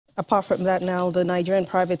Apart from that now, the Nigerian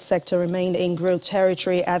private sector remained in growth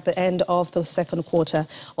territory at the end of the second quarter,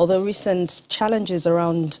 although recent challenges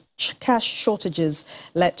around cash shortages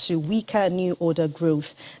led to weaker new order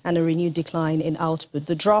growth and a renewed decline in output.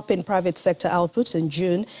 The drop in private sector output in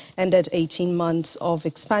June ended 18 months of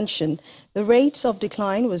expansion. The rate of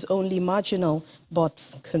decline was only marginal,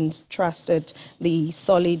 but contrasted the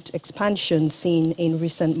solid expansion seen in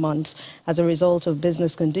recent months as a result of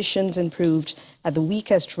business conditions improved at the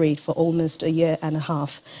weakest rate for almost a year and a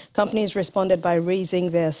half. Companies responded by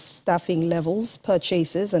raising their staffing levels,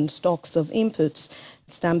 purchases and stocks of inputs.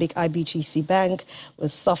 Stanbic IBTC Bank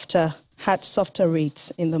had softer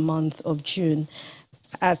rates in the month of June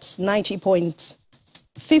at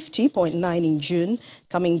 50.9 in June,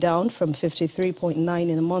 coming down from 53.9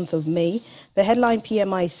 in the month of May. The headline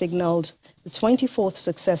PMI signaled the 24th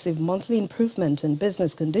successive monthly improvement in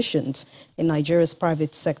business conditions in Nigeria's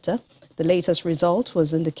private sector. The latest result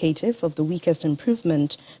was indicative of the weakest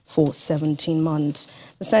improvement for 17 months.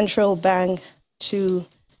 The central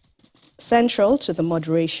to the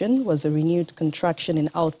moderation was a renewed contraction in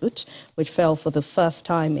output, which fell for the first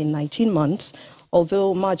time in 19 months.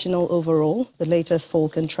 Although marginal overall, the latest fall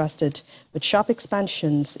contrasted with sharp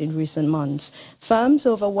expansions in recent months. Firms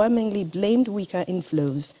overwhelmingly blamed weaker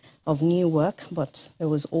inflows of new work, but there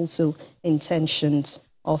was also intentions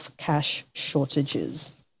of cash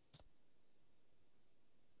shortages.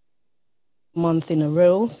 Month in a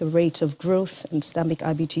row, the rate of growth in Stanbic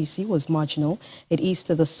IBTC was marginal. It eased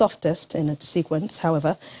to the softest in its sequence,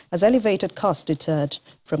 however, as elevated costs deterred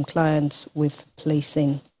from clients with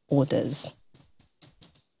placing orders.